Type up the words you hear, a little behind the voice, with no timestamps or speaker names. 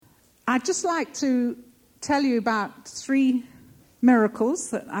I'd just like to tell you about 3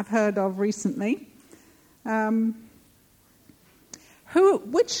 miracles that I've heard of recently.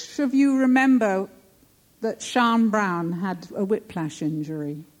 Which of you remember that Sean Brown had a whiplash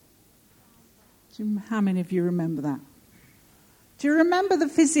injury? How many of you remember that? Do you remember the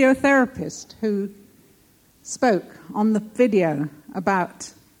physiotherapist who spoke on the video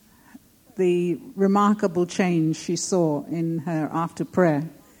about the remarkable change she saw in her after prayer?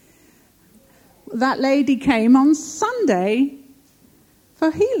 That lady came on Sunday for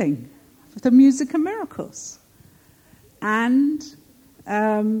healing, for the Music of Miracles. And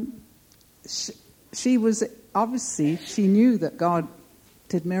she was, obviously, she knew that God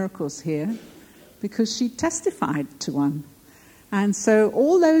did miracles here because she testified to one. And so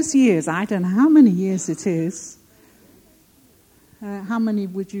all those years, I don't know how many years it is. How many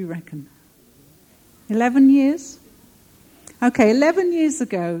would you reckon? 11 years? Okay, 11 years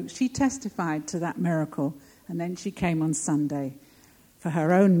ago, she testified to that miracle, and then she came on Sunday for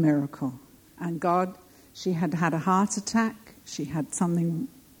her own miracle. And God, she had had a heart attack, she had something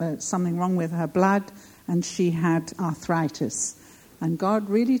wrong with her blood, and she had arthritis. And God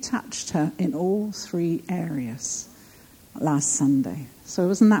really touched her in all 3 areas last Sunday. So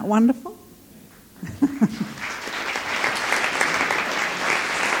wasn't that wonderful?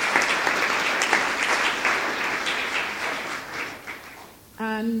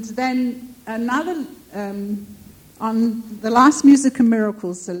 And then another, on the last Music and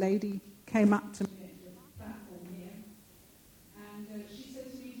Miracles, the lady came up to me at the platform here, and she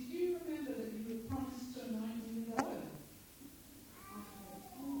said to me, "Do you remember that you were promised to anoint me with oil?"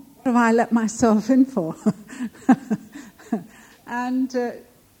 What have I let myself in for? And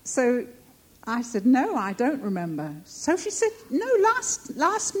so I said, "No, I don't remember." So she said, "No,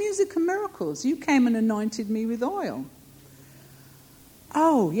 last Music and Miracles, you came and anointed me with oil."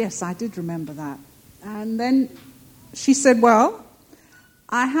 Oh, yes, I did remember that. And then she said, "Well,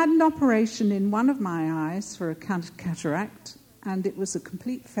 I had an operation in one of my eyes for a cataract, and it was a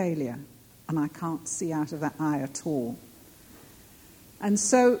complete failure, and I can't see out of that eye at all. And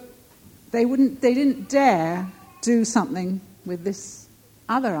so they didn't dare do something with this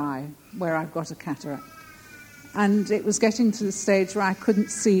other eye where I've got a cataract. And it was getting to the stage where I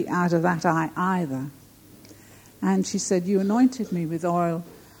couldn't see out of that eye either. And she said, "You anointed me with oil,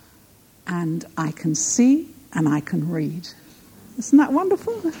 and I can see and I can read." Isn't that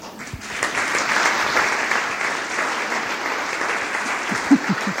wonderful?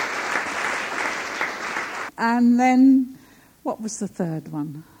 And then, what was the third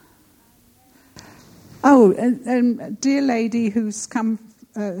one? Oh, a dear lady who's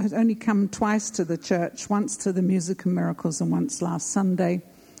has only come twice to the church, once to the Music and Miracles and once last Sunday,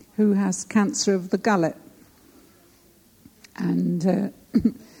 who has cancer of the gullet. And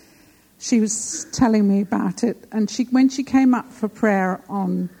she was telling me about it. And when she came up for prayer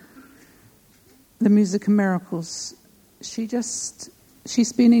on the Music and Miracles,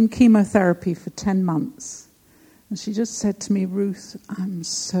 she's been in chemotherapy for 10 months. And she just said to me, "Ruth, I'm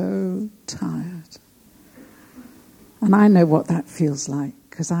so tired." And I know what that feels like,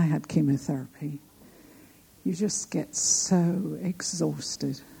 because I had chemotherapy. You just get so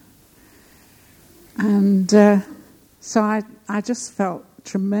exhausted. And so I just felt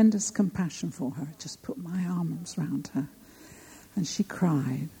tremendous compassion for her. I just put my arms around her. And she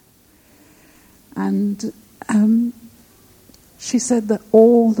cried. And she said that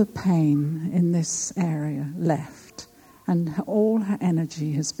all the pain in this area left. And all her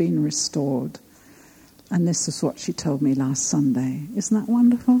energy has been restored. And this is what she told me last Sunday. Isn't that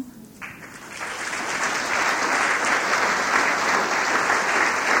wonderful?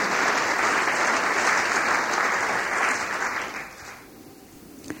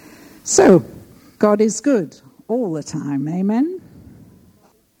 So, God is good all the time, amen?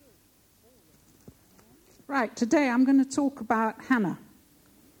 Right, today I'm going to talk about Hannah.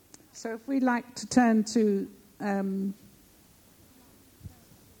 So if we'd like to turn to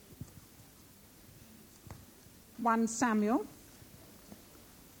 1 Samuel.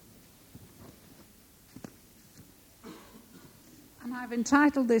 And I've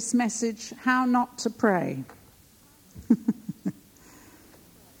entitled this message, "How Not to Pray."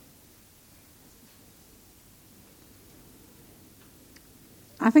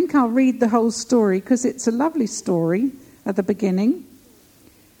 I think I'll read the whole story because it's a lovely story at the beginning.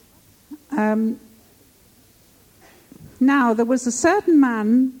 Now, there was a certain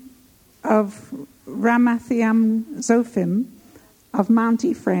man of Ramathaim Zophim of Mount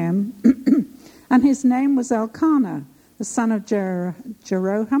Ephraim, and his name was Elkanah, the son of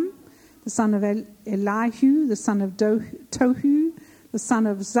Jeroham, the son of Elihu, the son of Tohu, the son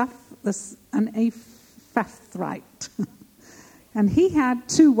of an Ephrathite, and he had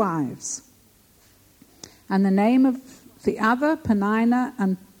 2 wives. And the name of the other, Peninnah,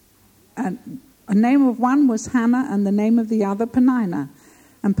 and the name of one was Hannah, and the name of the other, Peninnah.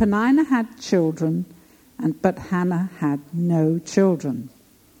 And Peninnah had children, but Hannah had no children.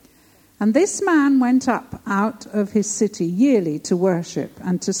 And this man went up out of his city yearly to worship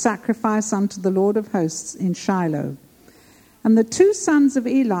and to sacrifice unto the Lord of hosts in Shiloh. And the 2 sons of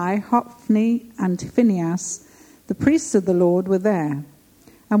Eli, Hophni and Phinehas, the priests of the Lord, were there.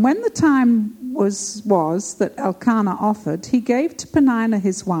 And when the time was that Elkanah offered, he gave to Peninnah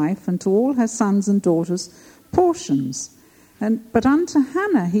his wife and to all her sons and daughters portions. But unto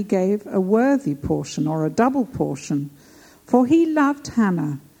Hannah he gave a worthy portion, or a double portion, for he loved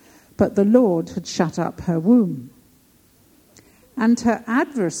Hannah, but the Lord had shut up her womb. And her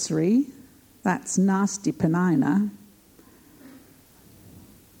adversary, that's nasty Peninnah,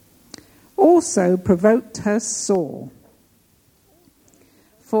 also provoked her sore,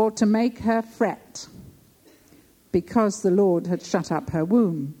 for to make her fret, because the Lord had shut up her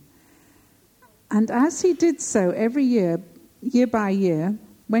womb. And as he did so every year, year by year,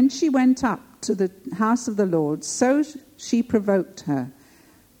 when she went up to the house of the Lord, so she provoked her.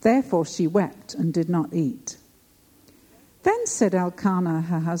 Therefore she wept and did not eat. Then said Elkanah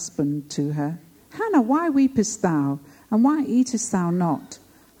her husband to her, Hannah, why weepest thou, and why eatest thou not?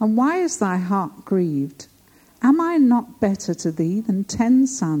 And why is thy heart grieved? Am I not better to thee than 10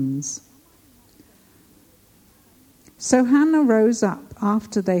 sons? So Hannah rose up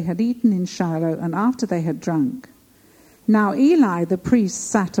after they had eaten in Shiloh, and after they had drunk. Now Eli the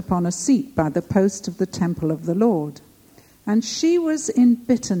priest sat upon a seat by the post of the temple of the Lord. And she was in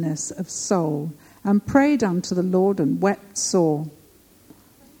bitterness of soul, and prayed unto the Lord, and wept sore.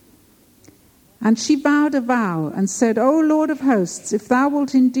 And she vowed a vow, and said, O Lord of hosts, if thou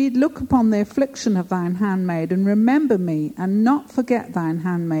wilt indeed look upon the affliction of thine handmaid, and remember me, and not forget thine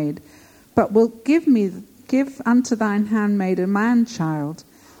handmaid, but wilt give unto thine handmaid a man-child,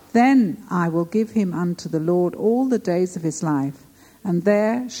 then I will give him unto the Lord all the days of his life, and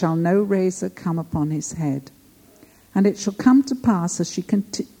there shall no razor come upon his head. And it shall come to pass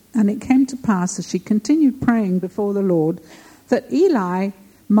it came to pass as she continued praying before the Lord, that Eli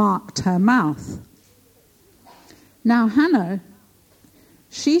marked her mouth. Now Hannah,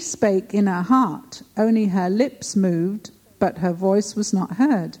 she spake in her heart, only her lips moved, but her voice was not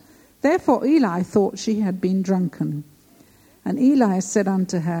heard. Therefore Eli thought she had been drunken. And Eli said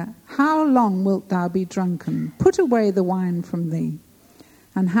unto her, How long wilt thou be drunken? Put away the wine from thee.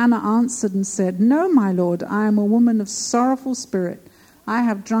 And Hannah answered and said, No, my lord, I am a woman of sorrowful spirit. I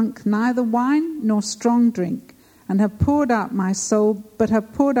have drunk neither wine nor strong drink, and have poured out my soul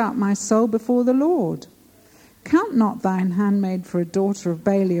before the Lord. Count not thine handmaid for a daughter of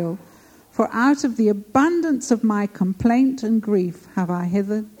Belial, for out of the abundance of my complaint and grief have I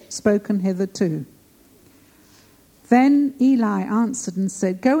spoken hitherto. Then Eli answered and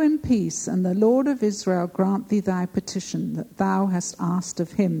said, Go in peace, and the Lord of Israel grant thee thy petition that thou hast asked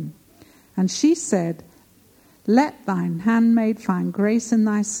of him. And she said, Let thine handmaid find grace in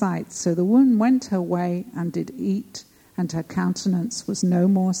thy sight. So the woman went her way and did eat, and her countenance was no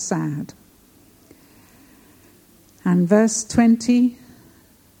more sad. And verse 20,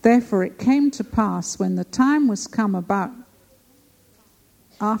 Therefore it came to pass, when the time was come about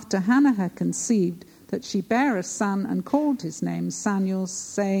after Hannah had conceived, that she bare a son, and called his name Samuel,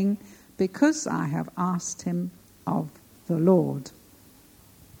 saying, Because I have asked him of the Lord.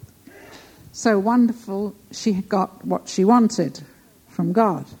 So wonderful, she got what she wanted from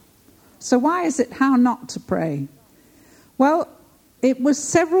God. So why is it how not to pray? Well, it was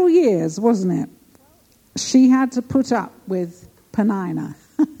several years, wasn't it? She had to put up with Peninnah.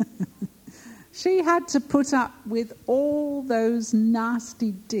 She had to put up with all those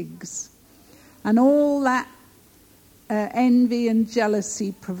nasty digs and all that envy and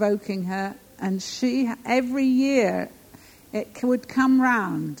jealousy provoking her. And every year it would come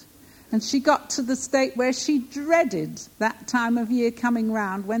round. And she got to the state where she dreaded that time of year coming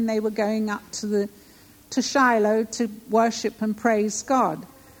round, when they were going up to Shiloh to worship and praise God.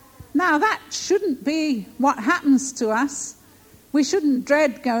 Now that shouldn't be what happens to us. We shouldn't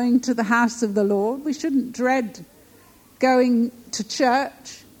dread going to the house of the Lord. We shouldn't dread going to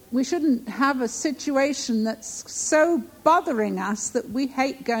church. We shouldn't have a situation that's so bothering us that we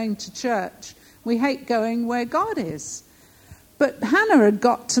hate going to church. We hate going where God is. But Hannah had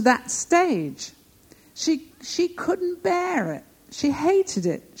got to that stage. She couldn't bear it. She hated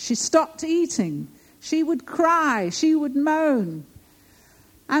it. She stopped eating. She would cry. She would moan.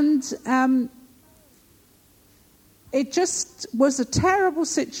 And it just was a terrible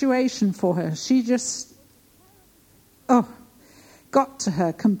situation for her. She just, got to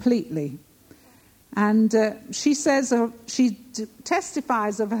her completely. And she says, she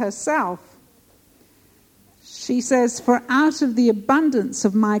testifies of herself. She says, "For out of the abundance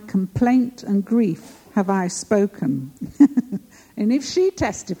of my complaint and grief have I spoken." And if she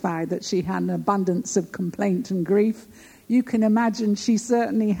testified that she had an abundance of complaint and grief, you can imagine she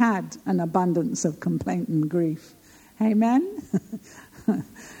certainly had an abundance of complaint and grief. Amen?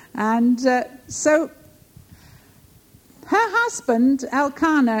 And so her husband,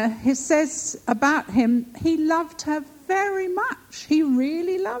 Elkanah, he says about him, he loved her very much. He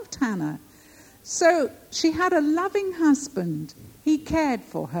really loved Hannah. So she had a loving husband. He cared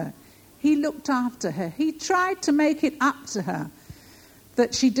for her. He looked after her. He tried to make it up to her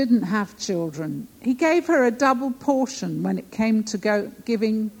that she didn't have children. He gave her a double portion when it came to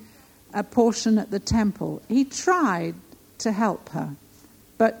giving a portion at the temple. He tried to help her.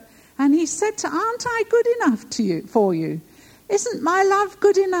 And he said to her, "Aren't I good enough for you? Isn't my love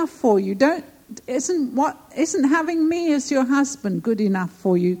good enough for you? Isn't having me as your husband good enough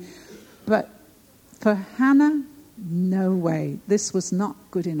for you?" But for Hannah, no way. This was not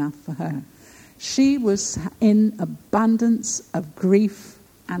good enough for her. She was in abundance of grief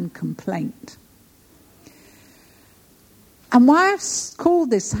and complaint. And why I've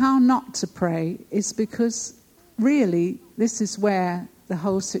called this How Not to Pray is because really this is where the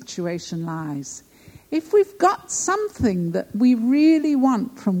whole situation lies. If we've got something that we really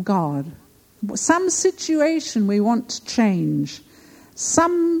want from God, some situation we want to change,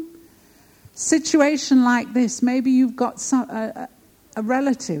 some situation like this, maybe you've got a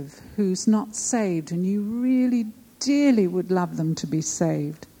relative who's not saved and you really dearly would love them to be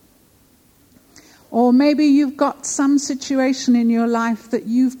saved. Or maybe you've got some situation in your life that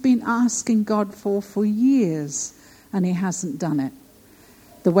you've been asking God for years and he hasn't done it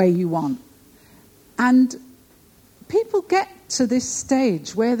the way you want. And people get to this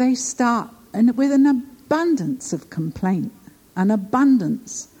stage where they start with an abundance of complaint, an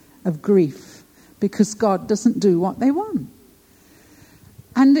abundance of grief, because God doesn't do what they want.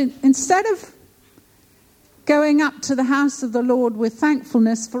 And instead of going up to the house of the Lord with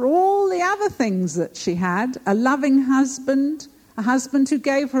thankfulness for all the other things that she had, a loving husband, a husband who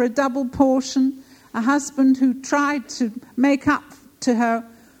gave her a double portion, a husband who tried to make up to her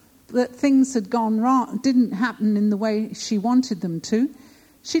that things had gone wrong, didn't happen in the way she wanted them to.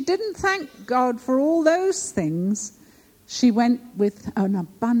 She didn't thank God for all those things. She went with an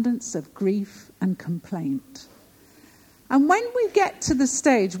abundance of grief and complaint. And when we get to the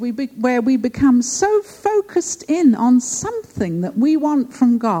stage where we become so focused in on something that we want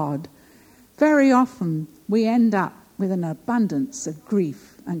from God, very often we end up with an abundance of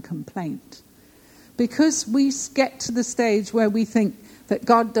grief and complaint. Because we get to the stage where we think that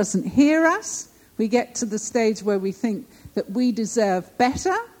God doesn't hear us. We get to the stage where we think that we deserve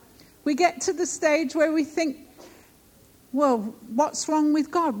better. We get to the stage where we think, well, what's wrong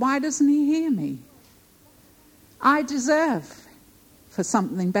with God? Why doesn't he hear me? I deserve for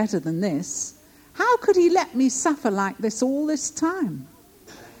something better than this. How could he let me suffer like this all this time?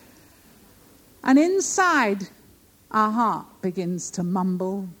 And inside, our heart begins to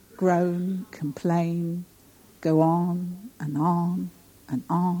mumble, groan, complain, go on and on and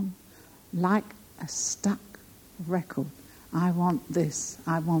on, like a stuck record. I want this,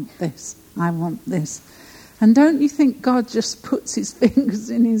 I want this, I want this. And don't you think God just puts his fingers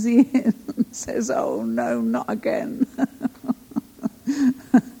in his ears and says, "Oh no, not again."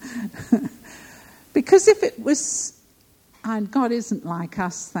 Because if it was, and God isn't like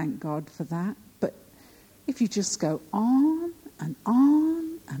us, thank God for that, but if you just go on and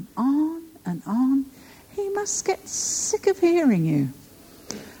on and on and on, he must get sick of hearing you,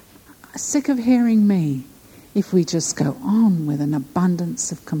 sick of hearing me, if we just go on with an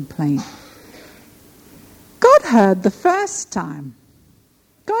abundance of complaint. God heard the first time.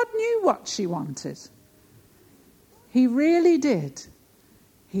 God knew what she wanted. He really did.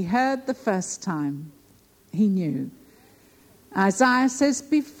 He heard the first time. He knew. Isaiah says,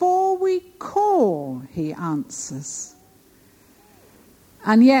 before we call, he answers.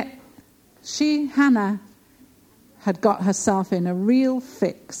 And yet, Hannah, had got herself in a real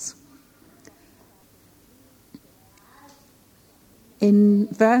fix. In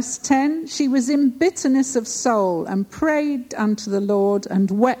verse 10, she was in bitterness of soul and prayed unto the Lord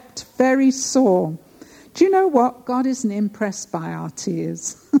and wept very sore. Do you know what? God isn't impressed by our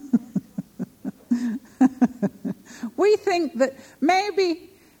tears. We think that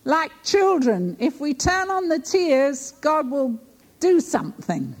maybe, like children, if we turn on the tears, God will do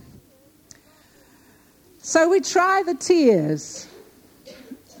something. So we try the tears.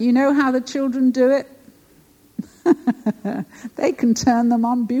 You know how the children do it? They can turn them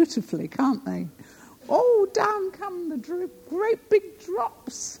on beautifully, can't they? Oh, down come the great big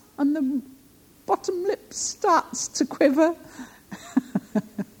drops, and the bottom lip starts to quiver.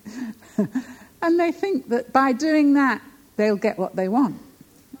 And they think that by doing that, they'll get what they want.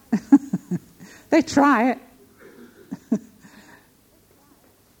 They try it.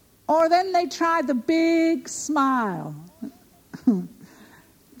 Or then they try the big smile.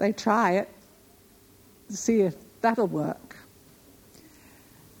 They try it to see if that'll work.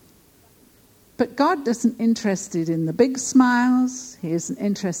 But God isn't interested in the big smiles. He isn't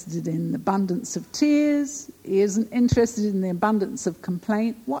interested in the abundance of tears. He isn't interested in the abundance of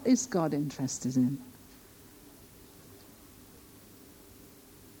complaint. What is God interested in?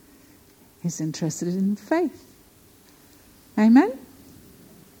 He's interested in faith. Amen?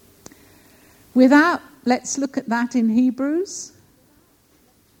 Let's look at that in Hebrews.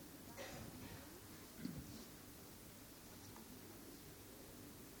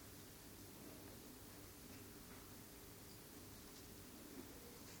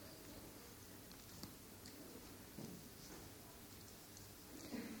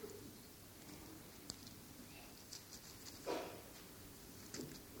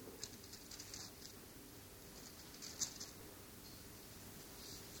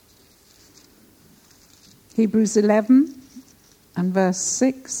 Hebrews 11 and verse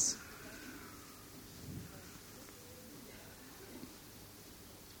 6.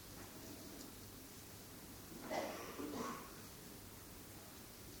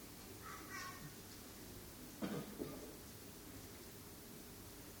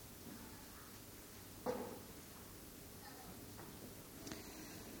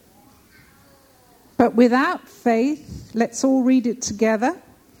 But without faith, let's all read it together.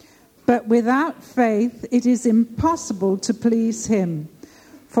 But without faith it is impossible to please him.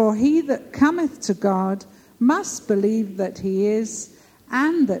 For he that cometh to God must believe that he is,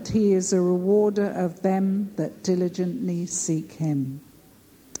 and that he is a rewarder of them that diligently seek him.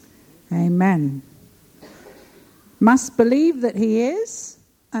 Amen. Must believe that he is,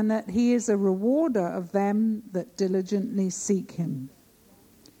 and that he is a rewarder of them that diligently seek him.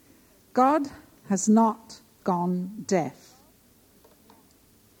 God has not gone deaf.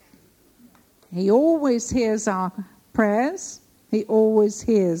 He always hears our prayers. He always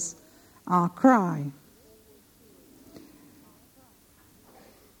hears our cry.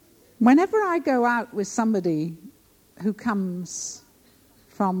 Whenever I go out with somebody who comes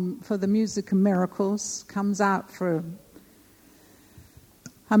for the Music and Miracles, comes out for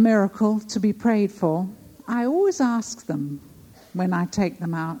a miracle to be prayed for, I always ask them when I take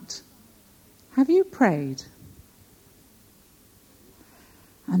them out, have you prayed?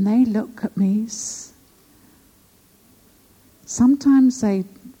 And they look at me. Sometimes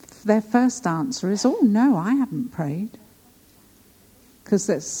their first answer is, oh no, I haven't prayed. Because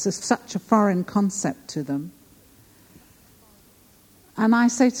that's such a foreign concept to them. And I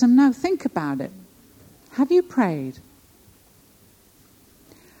say to them, no, think about it. Have you prayed?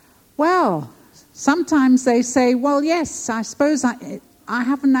 Well, sometimes they say, well, yes, I suppose I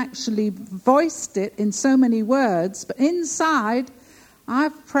haven't actually voiced it in so many words, but inside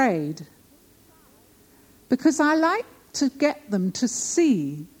I've prayed. Because I like to get them to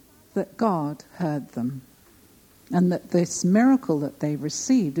see that God heard them and that this miracle that they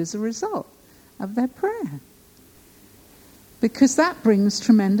received is a result of their prayer. Because that brings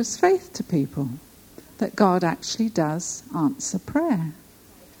tremendous faith to people, that God actually does answer prayer.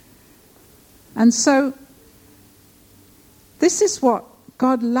 And so, this is what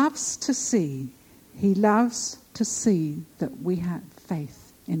God loves to see. He loves to see that we have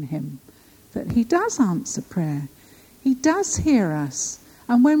faith in him, that he does answer prayer. He does hear us.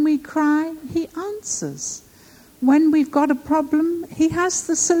 And when we cry, he answers. When we've got a problem, he has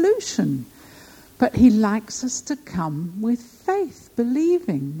the solution. But he likes us to come with faith,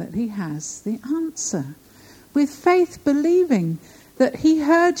 believing that he has the answer. With faith, believing that he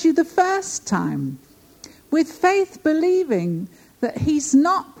heard you the first time. With faith, believing that he's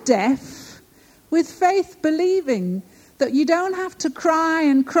not deaf. With faith, believing that you don't have to cry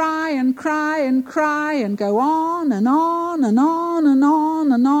and cry and cry and cry and go on and on and on and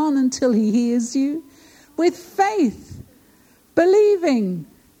on and on until he hears you. With faith, believing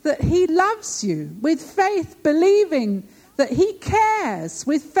that he loves you. With faith, believing that he cares.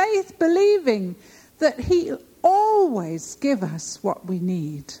 With faith, believing that he'll always give us what we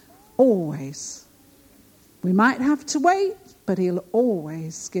need. Always. We might have to wait, but he'll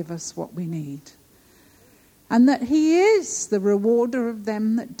always give us what we need. And that he is the rewarder of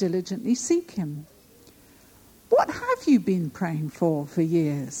them that diligently seek him. What have you been praying for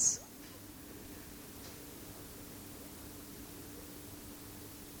years?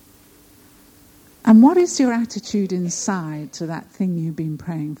 And what is your attitude inside to that thing you've been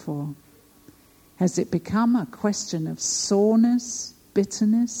praying for? Has it become a question of soreness,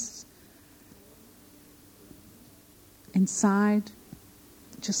 bitterness? Inside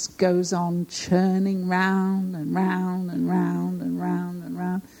just goes on churning round and round and round and round and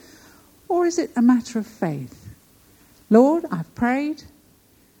round? Or is it a matter of faith? Lord, I've prayed.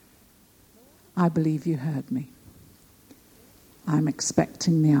 I believe you heard me. I'm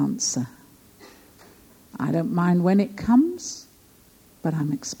expecting the answer. I don't mind when it comes, but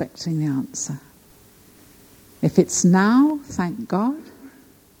I'm expecting the answer. If it's now, thank God.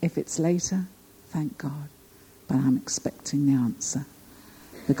 If it's later, thank God. But I'm expecting the answer.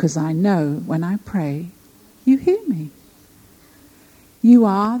 Because I know when I pray, you hear me. You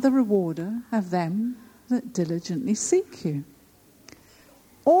are the rewarder of them that diligently seek you.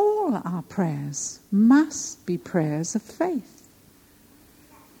 All our prayers must be prayers of faith.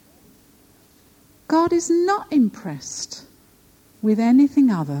 God is not impressed with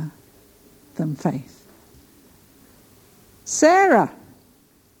anything other than faith. Sarah,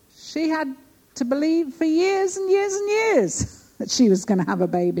 she had to believe for years and years and years that she was going to have a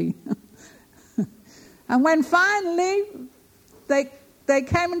baby. And when finally they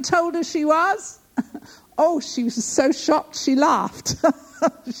came and told her she was, she was so shocked she laughed.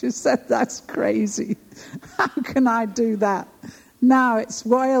 She said, "That's crazy. How can I do that? Now it's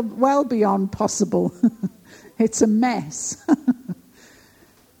well beyond possible. It's a mess."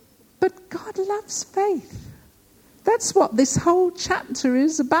 But God loves faith. That's what this whole chapter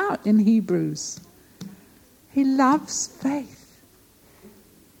is about in Hebrews. He loves faith.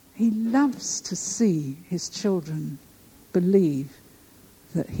 He loves to see his children believe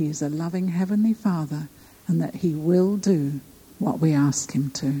that he is a loving Heavenly Father and that he will do what we ask him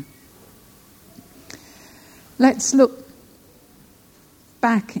to. Let's look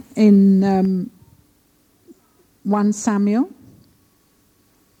back in 1 Samuel.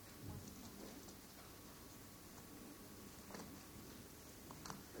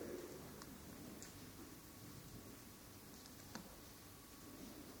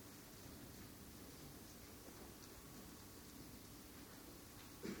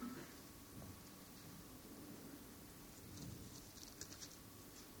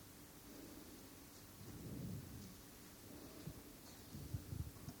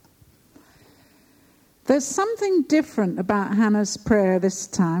 There's something different about Hannah's prayer this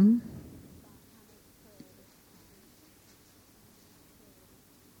time.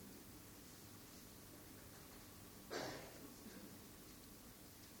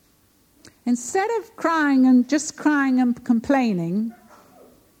 Instead of crying and complaining,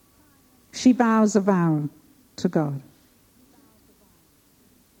 she vows a vow to God.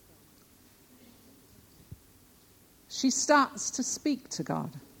 She starts to speak to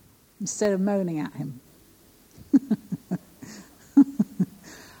God instead of moaning at him.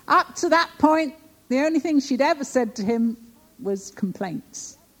 Up to that point, the only thing she'd ever said to him was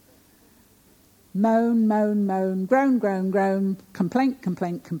complaints. Moan, moan, moan, groan, groan, groan, complaint,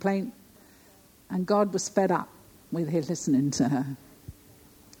 complaint, complaint. And God was fed up with his listening to her.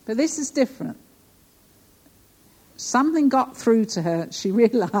 But this is different. Something got through to her. She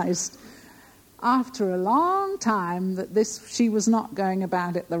realized after a long time that she was not going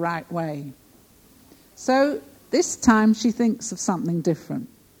about it the right way. So this time she thinks of something different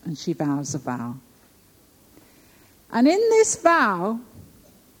and she vows a vow. And in this vow,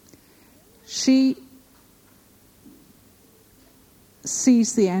 she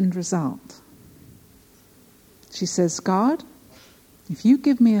sees the end result. She says, "God, if you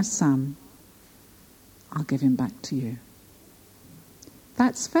give me a son, I'll give him back to you."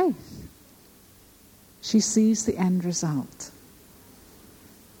 That's faith. She sees the end result.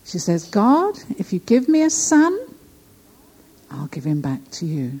 She says, "God, if you give me a son, I'll give him back to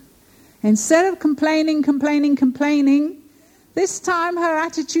you." Instead of complaining, this time her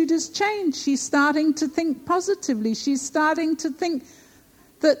attitude has changed. She's starting to think positively. She's starting to think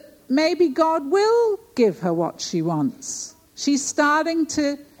that maybe God will give her what she wants. She's starting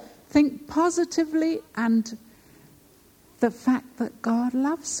to think positively, and the fact that God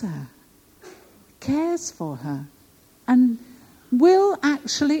loves her, cares for her, and will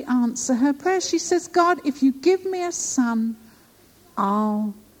actually answer her prayer. She says, "God, if you give me a son,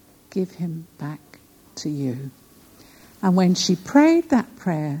 I'll give him back to you." And when she prayed that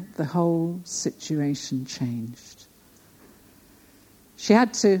prayer, the whole situation changed. She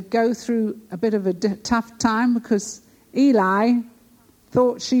had to go through a bit of a tough time because Eli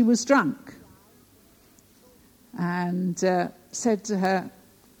thought she was drunk. and said to her,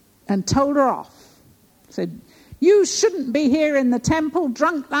 and told her off. Said, "You shouldn't be here in the temple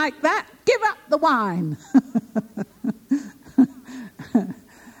drunk like that. Give up the wine."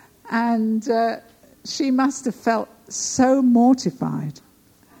 And she must have felt so mortified.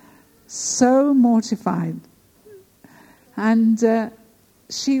 So mortified. And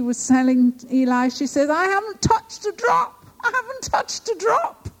she was telling Eli, she said, "I haven't touched a drop. I haven't touched a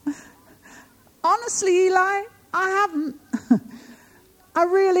drop. Honestly, Eli, I haven't. I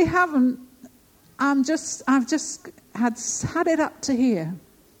really haven't. I've just had it up to here.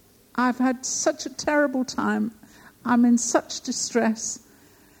 I've had such a terrible time. I'm in such distress.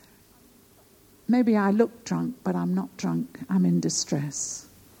 Maybe I look drunk, but I'm not drunk. I'm in distress."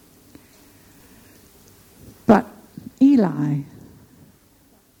 But Eli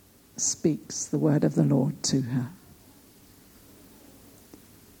speaks the word of the Lord to her.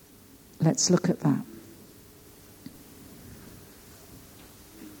 Let's look at that.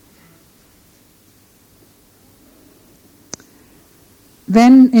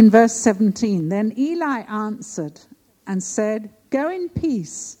 Then in verse 17, then Eli answered and said, "Go in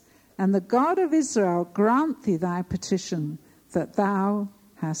peace, and the God of Israel grant thee thy petition that thou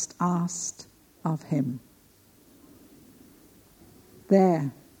hast asked of him."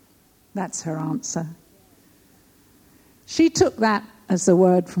 There, that's her answer. She took that as the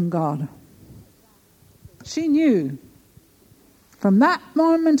word from God. She knew from that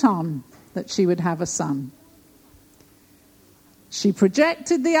moment on that she would have a son. She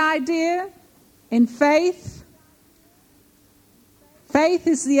projected the idea in faith. Faith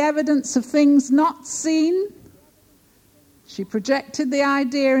is the evidence of things not seen. She projected the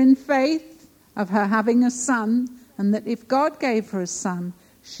idea in faith of her having a son, and that if God gave her a son,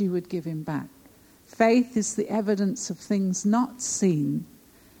 she would give him back. Faith is the evidence of things not seen,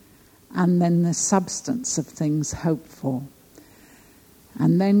 and then the substance of things hoped for.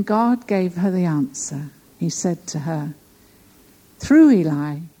 And then God gave her the answer. He said to her, "Through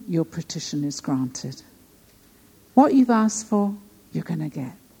Eli, your petition is granted. What you've asked for, you're going to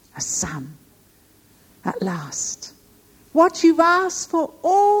get. A son. At last. What you've asked for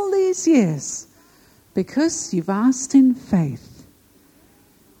all these years, because you've asked in faith,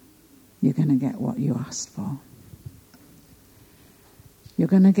 you're going to get what you asked for. You're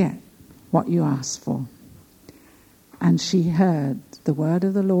going to get what you asked for." And she heard the word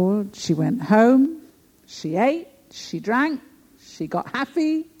of the Lord. She went home. She ate. She drank. She got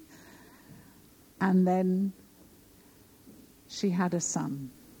happy. And then she had a son.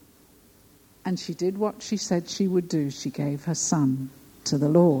 And she did what she said she would do. She gave her son to the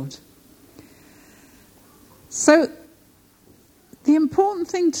Lord. So the important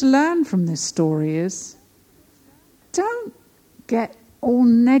thing to learn from this story is, don't get all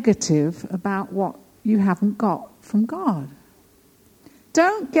negative about what you haven't got from God.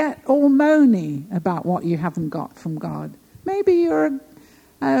 Don't get all moany about what you haven't got from God. Maybe you're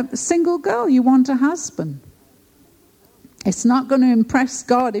a single girl, you want a husband. It's not going to impress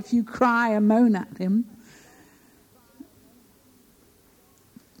God if you cry and moan at him.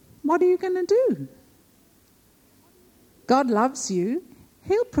 What are you going to do? God loves you.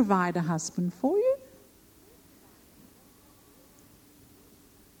 He'll provide a husband for you.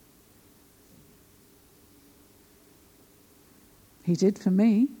 He did for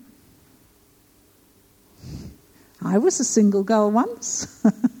me. I was a single girl once.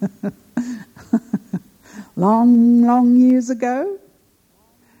 Long, long years ago.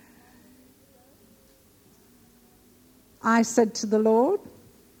 I said to the Lord,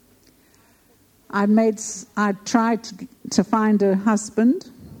 I'd tried to find a husband,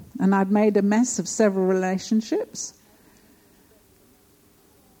 and I'd made a mess of several relationships.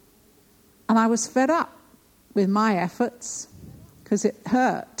 And I was fed up with my efforts because it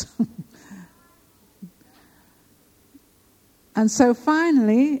hurt. And so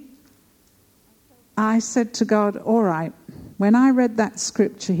finally, I said to God, all right, when I read that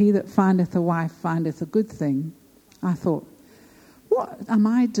scripture, he that findeth a wife findeth a good thing, I thought, what am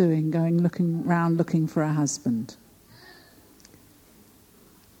I doing looking around looking for a husband?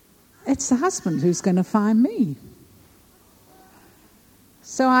 It's the husband who's going to find me.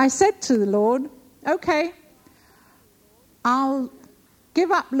 So I said to the Lord, okay, I'll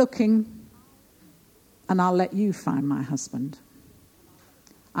give up looking and I'll let you find my husband.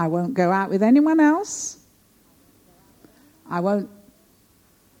 I won't go out with anyone else. I won't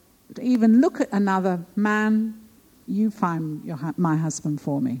even look at another man. You find my husband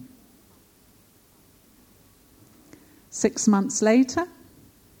for me. 6 months later,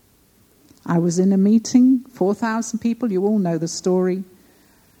 I was in a meeting, 4,000 people. You all know the story.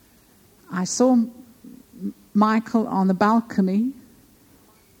 I saw Michael on the balcony,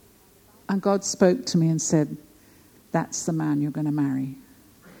 and God spoke to me and said, "That's the man you're going to marry."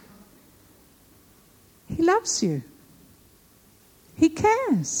 He loves you. He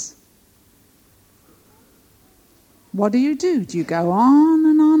cares. What do? Do you go on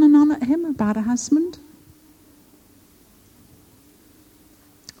and on and on at him about a husband?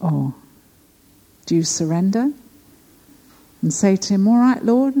 Or do you surrender and say to him, "All right,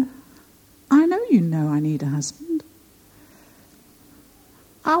 Lord, I know you know I need a husband.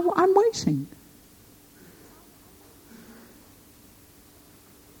 I'm waiting."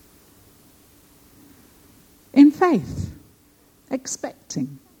 In faith,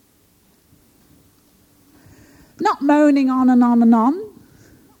 expecting. Not moaning on and on and on.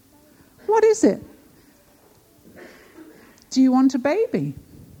 What is it? Do you want a baby?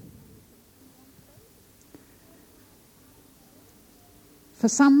 For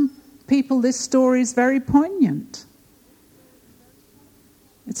some people, this story is very poignant.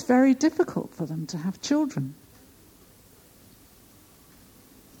 It's very difficult for them to have children.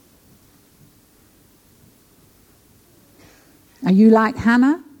 Are you like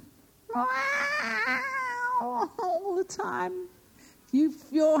Hannah? All the time.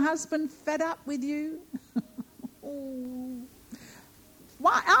 Your husband fed up with you?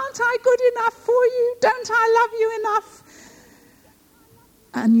 Why aren't I good enough for you? Don't I love you enough?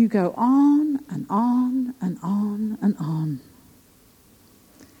 And you go on and on and on and on.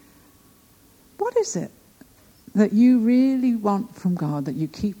 What is it that you really want from God that you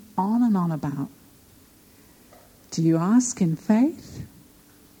keep on and on about? Do you ask in faith,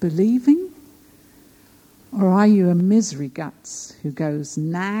 believing? Or are you a misery guts who goes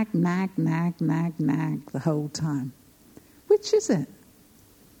nag, nag, nag, nag, nag the whole time? Which is it?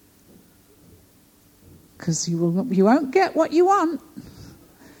 Because you won't get what you want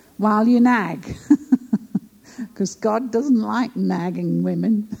while you nag. Because God doesn't like nagging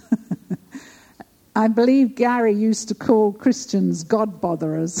women. I believe Gary used to call Christians God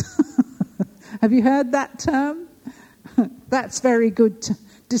botherers. Have you heard that term? That's very good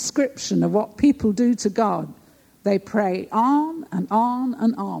description of what people do to God. They pray on and on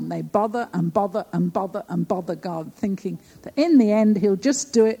and on. They bother and bother and bother and bother God, thinking that in the end he'll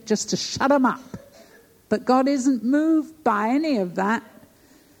just do it just to shut them up. But God isn't moved by any of that.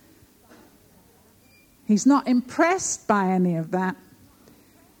 He's not impressed by any of that.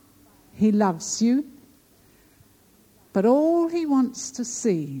 He loves you. But all he wants to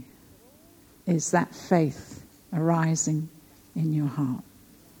see is that faith arising in your heart.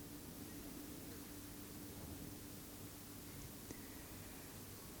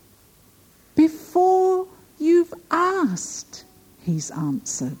 Before you've asked, he's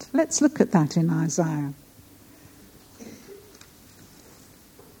answered. Let's look at that in Isaiah.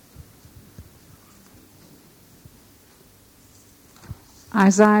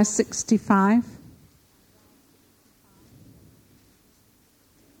 Isaiah 65.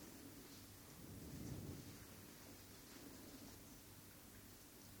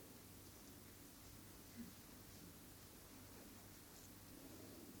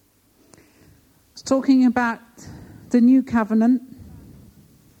 It's talking about the new covenant.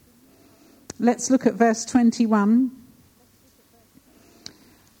 Let's look at verse 21.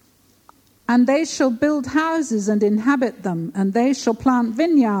 And they shall build houses and inhabit them, and they shall plant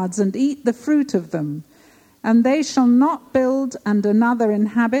vineyards and eat the fruit of them. And they shall not build and another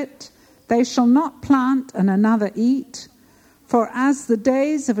inhabit, they shall not plant and another eat. For as the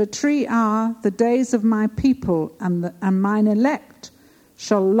days of a tree are, the days of my people and mine elect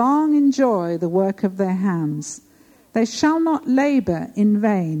shall long enjoy the work of their hands. They shall not labour in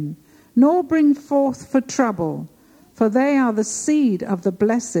vain, nor bring forth for trouble. For they are the seed of the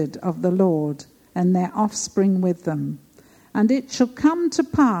blessed of the Lord, and their offspring with them. And it shall come to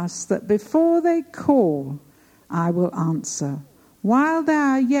pass that before they call, I will answer. While they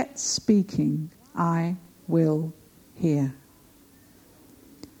are yet speaking, I will hear.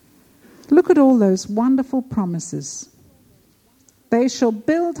 Look at all those wonderful promises. They shall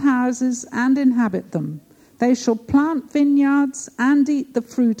build houses and inhabit them. They shall plant vineyards and eat the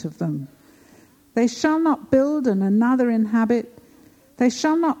fruit of them. They shall not build and another inhabit. They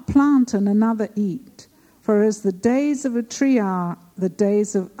shall not plant and another eat. For as the days of a tree are the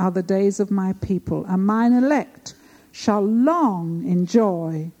days of my people, and mine elect shall long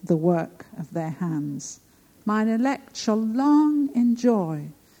enjoy the work of their hands. Mine elect shall long enjoy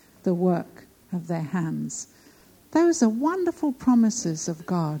the work of their hands. Those are wonderful promises of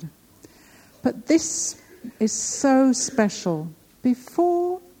God. But this is so special.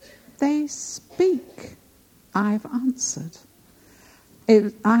 Before they speak, I've answered.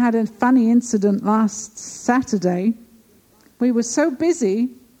 I had a funny incident last Saturday. We were so busy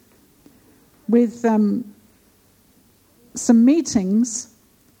with some meetings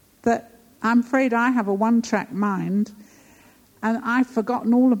that I'm afraid I have a one-track mind, and I've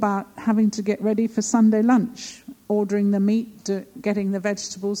forgotten all about having to get ready for Sunday lunch, ordering the meat, getting the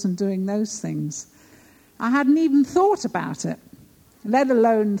vegetables and doing those things. I hadn't even thought about it, let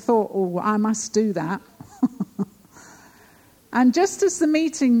alone thought, oh, I must do that. And just as the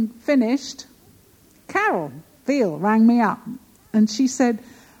meeting finished, Carol Veal rang me up and she said,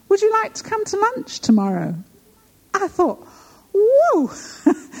 would you like to come to lunch tomorrow? I thought, whoa,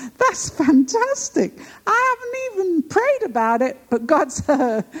 that's fantastic. I haven't even prayed about it, but God's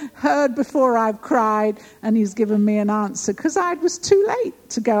heard before I've cried, and he's given me an answer, because I was too late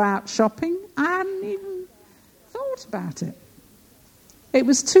to go out shopping. I hadn't even thought about it. It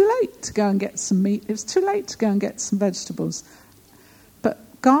was too late to go and get some meat. It was too late to go and get some vegetables. But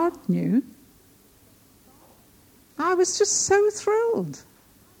God knew. I was just so thrilled.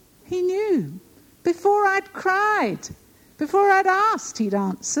 He knew. Before I'd cried, before I'd asked, he'd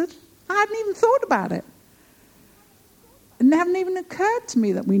answered. I hadn't even thought about it. It hadn't even occurred to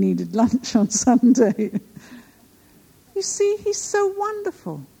me that we needed lunch on Sunday. You see, he's so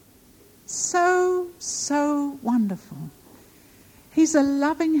wonderful. So, so wonderful. He's a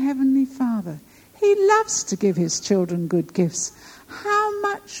loving Heavenly Father. He loves to give his children good gifts. How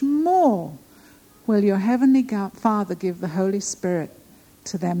much more will your Heavenly Father give the Holy Spirit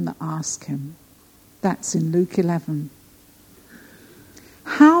to them that ask him? That's in Luke 11.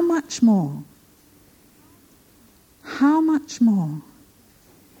 How much more? How much more?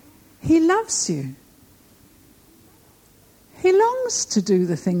 He loves you. He longs to do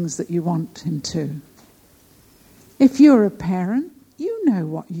the things that you want him to. If you're a parent, you know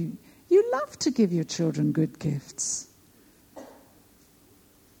what you love to give your children good gifts.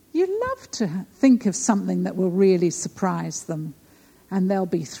 You love to think of something that will really surprise them and they'll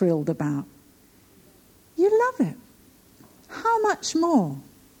be thrilled about. You love it. How much more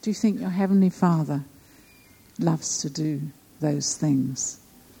do you think your Heavenly Father loves to do those things?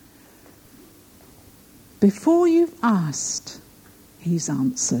 Before you've asked, he's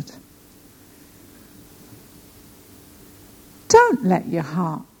answered. Don't let your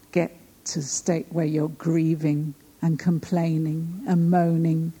heart get to the state where you're grieving and complaining and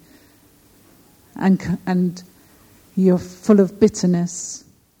moaning and you're full of bitterness.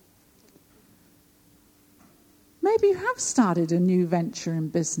 Maybe you have started a new venture in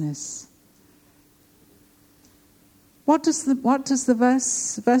business. What does the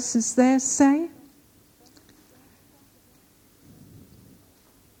verses there say?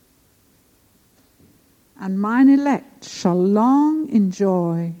 And mine elect shall long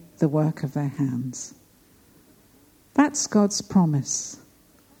enjoy the work of their hands. That's God's promise.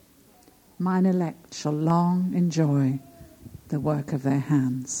 Mine elect shall long enjoy the work of their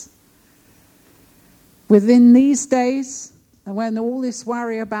hands. Within these days, when all this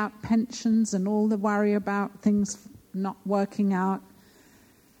worry about pensions and all the worry about things not working out,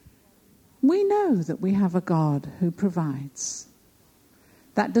 we know that we have a God who provides.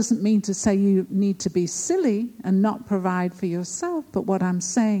 That doesn't mean to say you need to be silly and not provide for yourself, but what I'm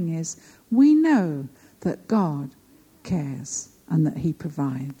saying is we know that God cares and that he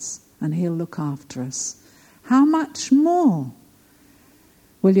provides and he'll look after us. How much more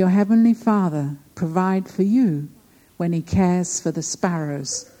will your Heavenly Father provide for you when he cares for the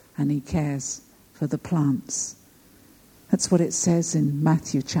sparrows and he cares for the plants? That's what it says in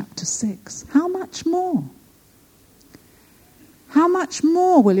Matthew chapter 6. How much more? How much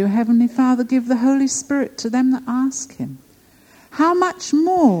more will your Heavenly Father give the Holy Spirit to them that ask him? How much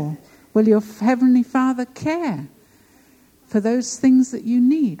more will your Heavenly Father care for those things that you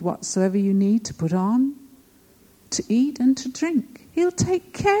need, whatsoever you need to put on, to eat and to drink? He'll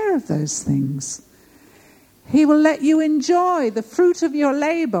take care of those things. He will let you enjoy the fruit of your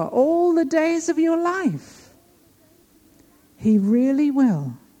labor all the days of your life. He really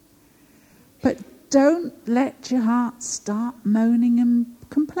will. But don't let your heart start moaning and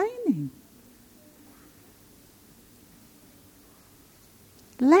complaining.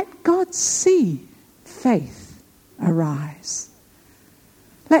 Let God see faith arise.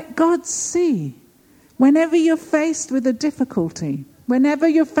 Let God see whenever you're faced with a difficulty, whenever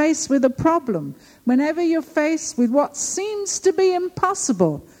you're faced with a problem, whenever you're faced with what seems to be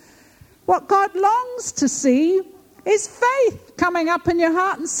impossible, what God longs to see is faith coming up in your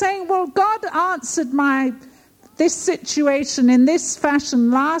heart and saying, well, God answered this situation in this fashion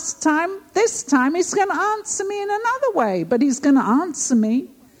last time. This time he's going to answer me in another way, but he's going to answer me.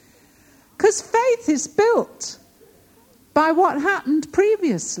 Because faith is built by what happened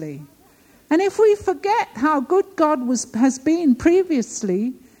previously. And if we forget how good God has been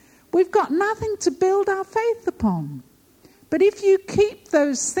previously, we've got nothing to build our faith upon. But if you keep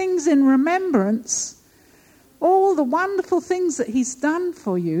those things in remembrance, all the wonderful things that he's done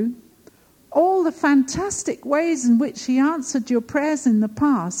for you, all the fantastic ways in which he answered your prayers in the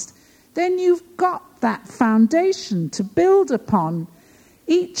past, then you've got that foundation to build upon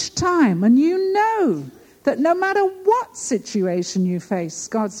each time. And you know that no matter what situation you face,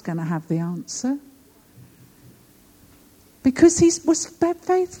 God's going to have the answer. Because he was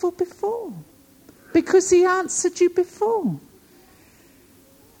faithful before. Because he answered you before.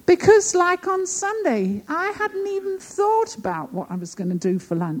 Because like on Sunday, I hadn't even thought about what I was going to do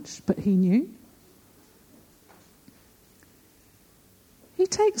for lunch, but he knew. He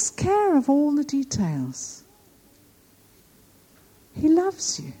takes care of all the details. He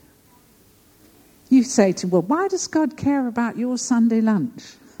loves you. You say to him, well, why does God care about your Sunday lunch?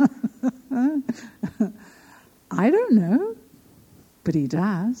 I don't know, but he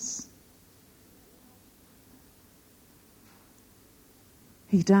does.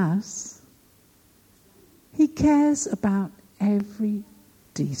 He does. He cares about every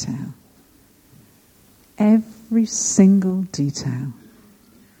detail. Every single detail.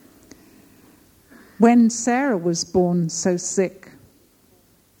 When Sarah was born so sick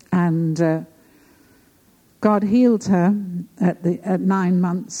and God healed her at 9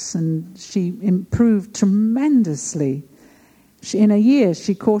 months and she improved tremendously. In a year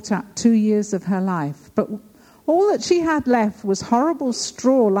she caught up 2 years of her life. But all that she had left was horrible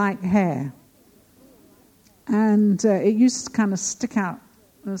straw-like hair. And it used to kind of stick out.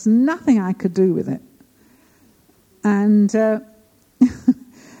 There was nothing I could do with it. And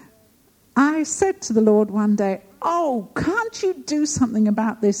I said to the Lord one day, oh, can't you do something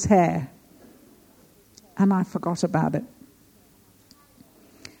about this hair? And I forgot about it.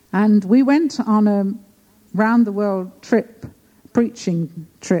 And we went on a round-the-world trip, preaching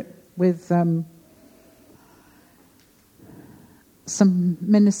trip, with some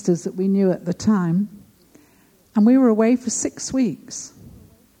ministers that we knew at the time. And we were away for 6 weeks.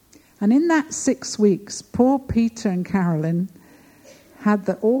 And in that 6 weeks, poor Peter and Carolyn had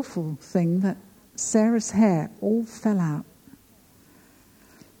the awful thing that Sarah's hair all fell out.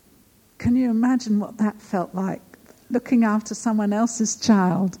 Can you imagine what that felt like? Looking after someone else's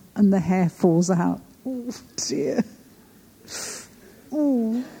child and the hair falls out. Oh, dear.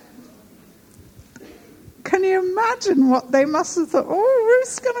 Oh. Can you imagine what they must have thought? Oh,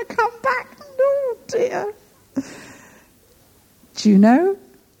 Ruth's going to come back. Oh, dear. Do you know?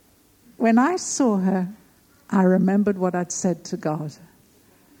 When I saw her, I remembered what I'd said to God.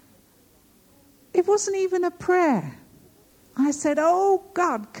 It wasn't even a prayer. I said, oh,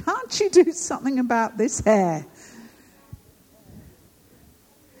 God, can't you do something about this hair?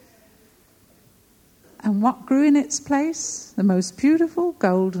 And what grew in its place? The most beautiful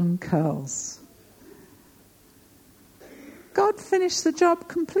golden curls. God finished the job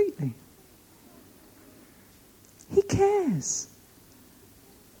completely. He cares.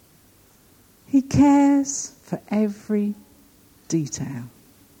 He cares for every detail.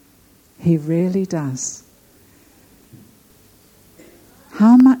 He really does.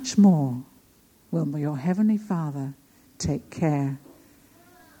 How much more will your Heavenly Father take care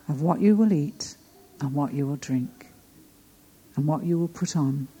of what you will eat and what you will drink and what you will put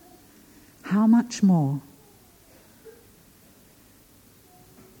on? How much more?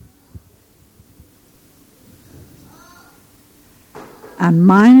 And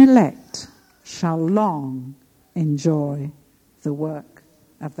mine elect shall long enjoy the work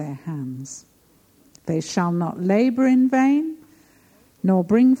of their hands. They shall not labor in vain, nor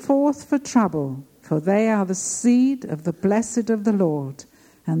bring forth for trouble, for they are the seed of the blessed of the Lord,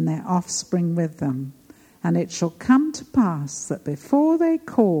 and their offspring with them. And it shall come to pass that before they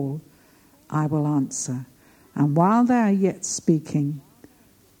call, I will answer. And while they are yet speaking,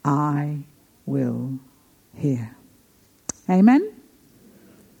 I will hear. Amen?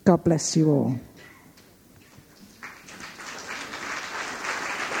 God bless you all.